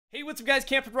Hey, what's up guys,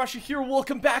 TheCampingRusher here.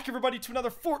 Welcome back everybody to another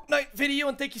Fortnite video,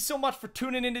 and thank you so much for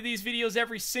tuning into these videos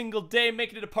every single day,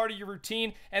 making it a part of your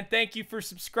routine, and thank you for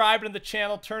subscribing to the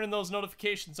channel, turning those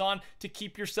notifications on to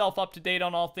keep yourself up to date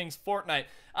on all things Fortnite.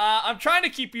 I'm trying to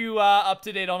keep you up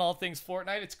to date on all things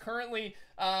Fortnite. It's currently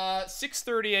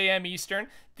 6:30 a.m. Eastern.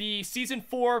 The Season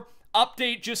 4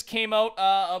 update just came out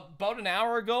about an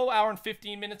hour and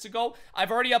 15 minutes ago.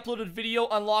 I've already uploaded a video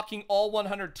unlocking all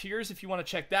 100 tiers if you want to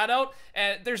check that out.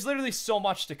 And there's literally so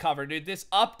much to cover, dude. This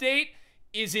update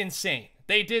is insane.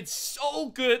 They did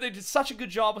so good. They did such a good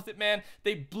job with it, man.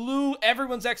 They blew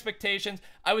everyone's expectations.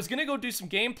 I was going to go do some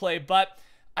gameplay, but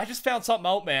I just found something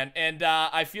out, man, and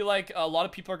I feel like a lot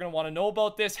of people are going to want to know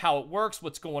about this, how it works,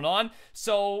 what's going on.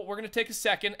 So we're going to take a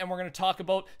second and we're going to talk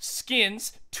about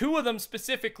skins, 2 of them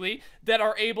specifically, that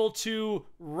are able to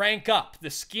rank up. The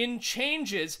skin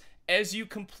changes as you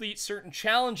complete certain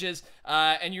challenges,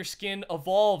 and your skin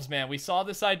evolves, man. We saw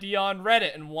this idea on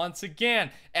Reddit, and once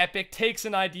again, Epic takes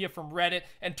an idea from Reddit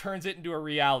and turns it into a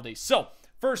reality. So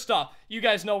first off, you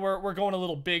guys know we're going a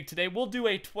little big today. We'll do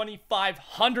a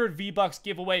 2,500 V-Bucks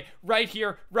giveaway right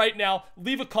here, right now.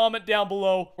 Leave a comment down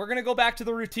below. We're going to go back to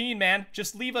the routine, man.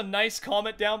 Just leave a nice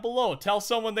comment down below. Tell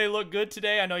someone they look good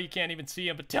today. I know you can't even see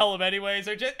them, but tell them anyways.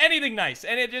 Or just anything nice.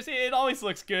 And it always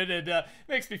looks good, and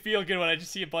makes me feel good when I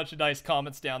just see a bunch of nice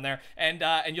comments down there. And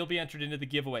you'll be entered into the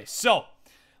giveaway. So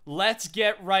let's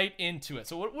get right into it.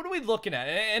 So what are we looking at?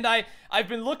 And I've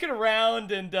been looking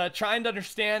around and trying to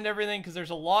understand everything because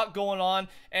there's a lot going on.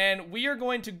 And we are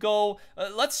going to go,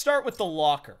 let's start with the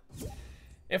locker.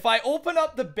 If I open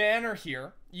up the banner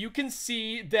here, you can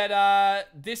see that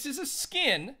this is a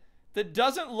skin that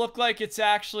doesn't look like it's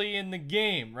actually in the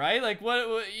game, right? Like,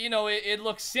 you know, it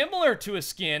looks similar to a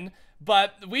skin,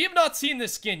 but we have not seen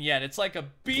this skin yet. It's like a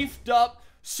beefed up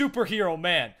superhero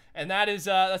man. And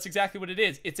that's exactly what it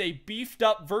is. It's a beefed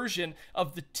up version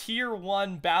of the Tier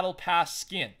 1 Battle Pass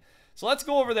skin. So let's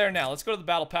go over there now. Let's go to the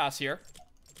Battle Pass here.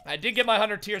 I did get my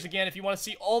 100 tiers again. If you want to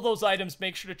see all those items,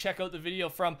 make sure to check out the video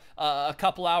from a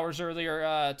couple hours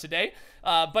earlier today.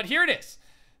 But here it is.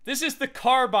 This is the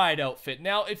Carbide outfit.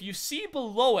 Now, if you see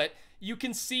below it, you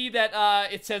can see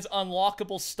that it says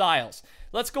unlockable styles.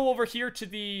 Let's go over here to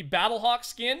the Battlehawk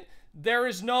skin.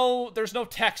 There's no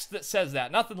text that says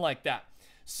that. Nothing like that.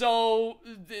 So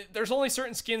there's only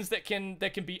certain skins that can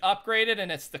be upgraded,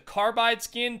 and it's the Carbide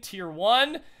skin, Tier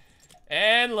 1.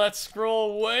 And let's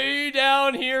scroll way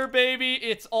down here, baby.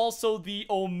 It's also the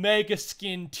Omega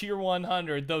skin, Tier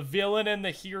 100, the villain and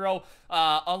the hero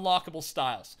unlockable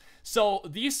styles. So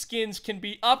these skins can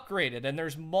be upgraded, and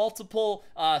there's multiple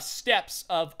steps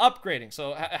of upgrading.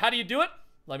 So how do you do it?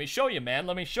 Let me show you, man.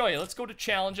 Let me show you. Let's go to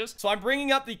challenges. So I'm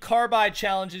bringing up the Carbide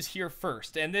challenges here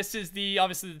first. And this is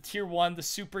obviously the Tier 1, the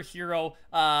superhero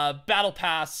Battle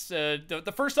Pass,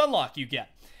 the first unlock you get.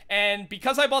 And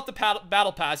because I bought the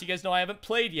Battle Pass, you guys know I haven't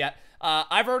played yet,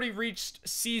 I've already reached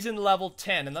season level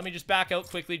 10. And let me just back out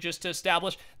quickly just to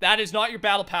establish that is not your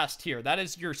Battle Pass tier. That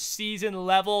is your season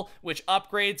level, which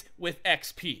upgrades with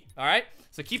XP. All right?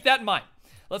 So keep that in mind.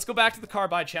 Let's go back to the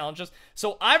Carbide challenges.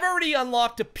 So I've already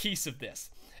unlocked a piece of this.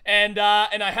 And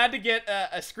I had to get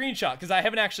a screenshot because I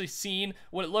haven't actually seen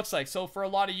what it looks like. So for a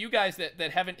lot of you guys that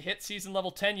haven't hit season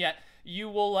level 10 yet, you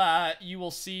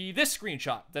will see this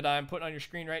screenshot that I'm putting on your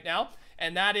screen right now.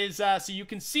 And that is so you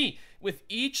can see with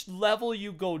each level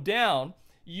you go down,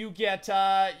 you get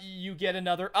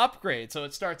another upgrade. So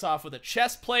it starts off with a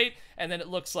chest plate, and then it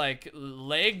looks like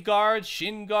leg guards,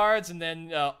 shin guards, and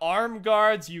then arm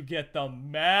guards. You get the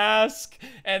mask,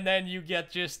 and then you get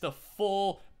just the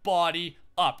full body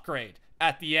upgrade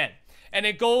at the end. And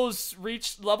it goes,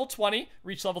 reach level 20,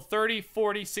 reach level 30,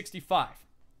 40, 65.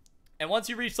 And once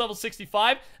you reach level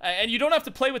 65, and you don't have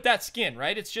to play with that skin,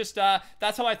 right? It's just,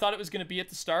 that's how I thought it was going to be at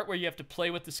the start, where you have to play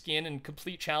with the skin and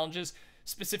complete challenges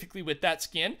specifically with that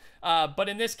skin. But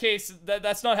in this case,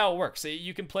 that's not how it works.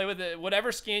 You can play with it,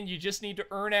 whatever skin, you just need to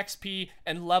earn XP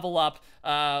and level up,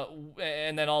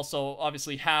 and then also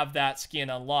obviously have that skin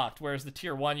unlocked. Whereas the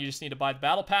Tier 1, you just need to buy the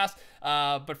Battle Pass.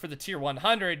 But for the Tier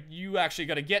 100, you actually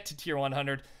got to get to Tier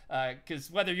 100, because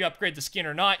whether you upgrade the skin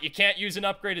or not, you can't use an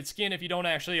upgraded skin if you don't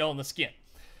actually own the skin.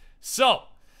 So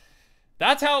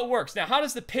that's how it works. Now, how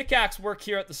does the pickaxe work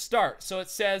here at the start? So it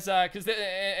says,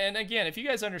 and again, if you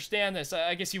guys understand this,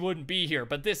 I guess you wouldn't be here,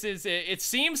 but this is, it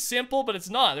seems simple, but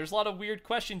it's not. There's a lot of weird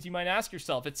questions you might ask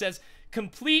yourself. It says,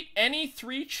 complete any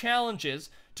 3 challenges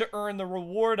to earn the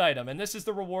reward item. And this is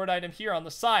the reward item here on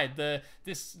the side,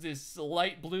 this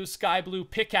light blue, sky blue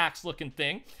pickaxe looking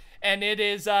thing. And it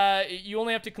is, you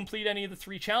only have to complete any of the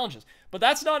 3 challenges. But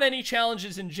that's not any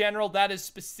challenges in general. That is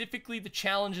specifically the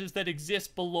challenges that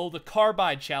exist below the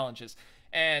Carbide challenges.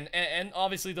 And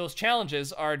obviously those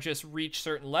challenges are just reach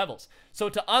certain levels. So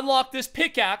to unlock this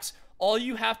pickaxe, all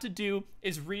you have to do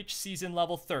is reach season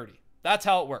level 30. That's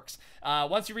how it works.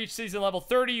 Once you reach season level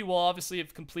 30, you will obviously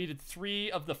have completed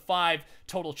 3 of the 5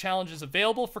 total challenges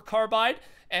available for Carbide,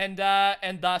 and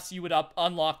thus you would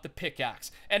unlock the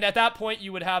pickaxe. And at that point,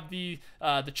 you would have the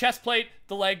chest plate,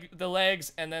 the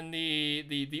legs, and then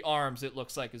the arms. It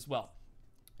looks like as well.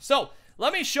 So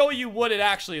let me show you what it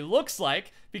actually looks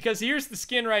like, because here's the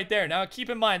skin right there. Now keep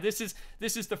in mind, this is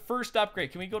the first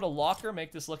upgrade. Can we go to locker,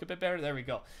 make this look a bit better? There we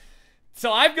go.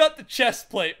 So I've got the chest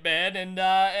plate, man,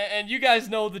 and you guys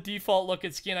know the default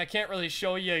looking skin. I can't really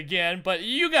show you again, but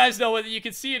you guys know it. You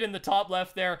can see it in the top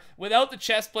left there. Without the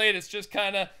chest plate, it's just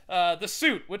kind of the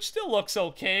suit, which still looks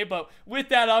okay, but with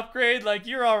that upgrade, like,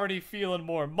 you're already feeling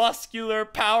more muscular,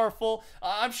 powerful.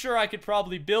 I'm sure I could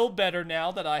probably build better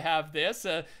now that I have this.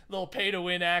 A little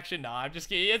pay-to-win action. Nah, I'm just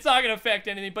kidding. It's not going to affect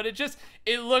anything, but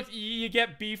you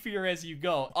get beefier as you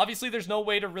go. Obviously, there's no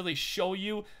way to really show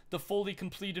you the fully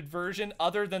completed version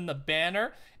other than the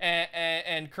banner,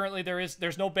 and currently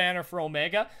there's no banner for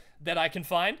Omega that I can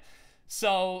find.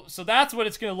 So that's what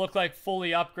it's going to look like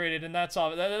fully upgraded, and that's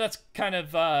kind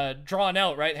of drawn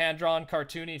out, right? Hand drawn,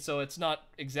 cartoony, so it's not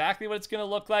exactly what it's going to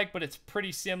look like, but it's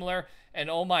pretty similar. And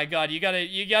oh my god, you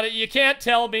can't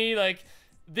tell me, like,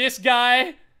 this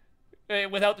guy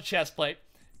without the chest plate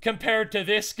compared to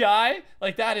this guy,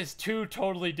 like, that is 2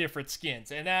 totally different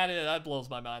skins, and that blows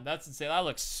my mind. That's insane. That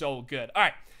looks so good. All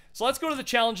right, so let's go to the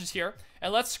challenges here,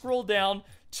 and let's scroll down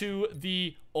to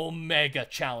the Omega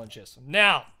challenges.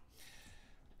 Now,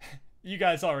 you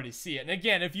guys already see it, and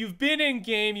again, if you've been in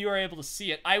game, you are able to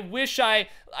see it. I wish I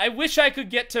could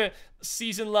get to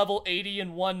season level 80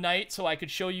 in one night so I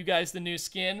could show you guys the new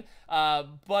skin,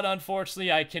 but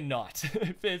unfortunately I cannot.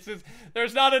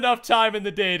 There's not enough time in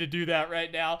the day to do that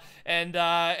right now, and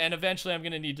eventually I'm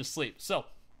gonna need to sleep. So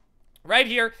right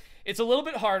here, it's a little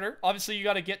bit harder. Obviously, you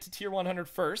got to get to tier 100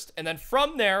 first, and then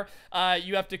from there,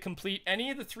 you have to complete any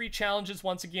of the 3 challenges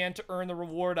once again to earn the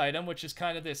reward item, which is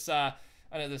kind of this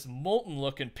this molten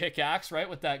looking pickaxe, right,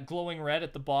 with that glowing red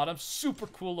at the bottom. Super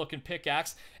cool looking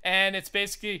pickaxe, and it's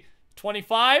basically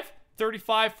 25,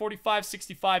 35, 45,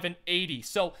 65, and 80.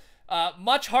 So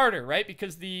much harder, right?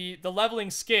 Because the leveling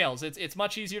scales. It's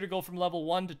much easier to go from level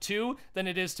 1 to 2 than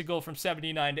it is to go from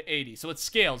 79 to 80. So it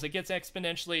scales. It gets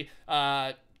exponentially,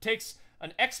 takes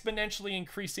an exponentially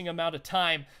increasing amount of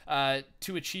time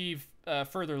to achieve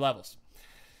further levels.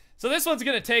 So this one's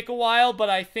going to take a while,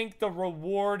 but I think the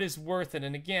reward is worth it.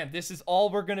 And again, this is all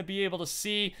we're going to be able to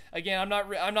see. Again,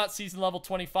 I'm not season level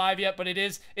 25 yet, but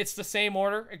it's the same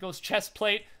order. It goes chest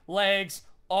plate, legs,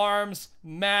 arms,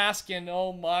 mask, and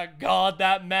oh my god,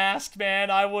 that mask,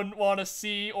 man. I wouldn't want to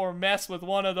see or mess with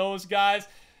one of those guys.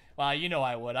 Well, you know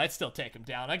I would. I'd still take him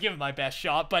down. I'd give him my best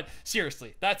shot, but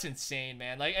seriously, that's insane,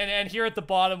 man. Like, and here at the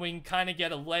bottom, we can kind of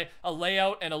get a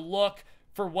layout and a look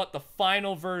for what the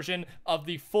final version of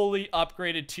the fully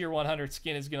upgraded tier 100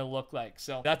 skin is going to look like.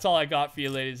 So that's all I got for you,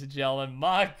 ladies and gentlemen.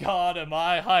 My god, am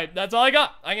I hyped. That's all I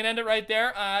got. I'm going to end it right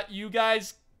there. You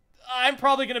guys, I'm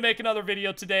probably going to make another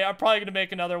video today. I'm probably going to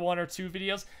make another 1 or 2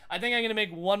 videos. I think I'm going to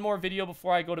make one more video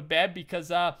before I go to bed,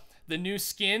 because the new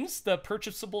skins, the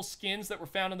purchasable skins that were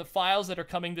found in the files that are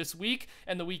coming this week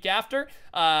and the week after,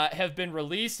 have been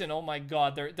released, and oh my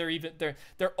god,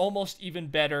 they're almost even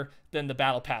better than the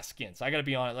battle pass skins. I gotta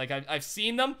be honest, like, I've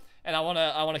seen them, and I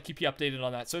wanna keep you updated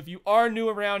on that. So if you are new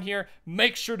around here,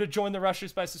 make sure to join the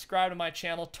Rushers by subscribing to my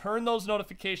channel. Turn those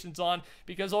notifications on,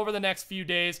 because over the next few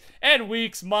days and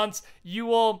weeks, months, you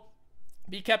will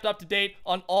be kept up to date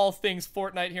on all things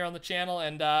Fortnite here on the channel.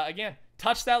 And again,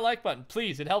 touch that like button,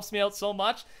 please. It helps me out so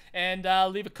much. And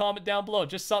leave a comment down below,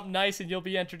 just something nice, and you'll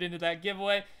be entered into that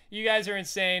giveaway. You guys are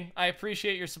insane. I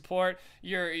appreciate your support.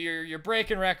 You're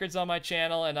breaking records on my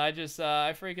channel, and I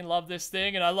freaking love this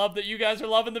thing, and I love that you guys are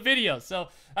loving the videos. So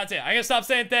that's it. I'm gonna stop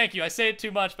saying thank you. I say it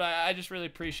too much, but I just really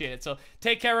appreciate it. So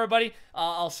take care, everybody.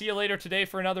 I'll see you later today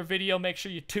for another video. Make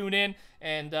sure you tune in,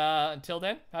 and until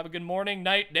then, have a good morning,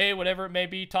 night, day, whatever it may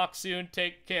be. Talk soon.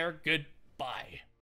 Take care. Goodbye.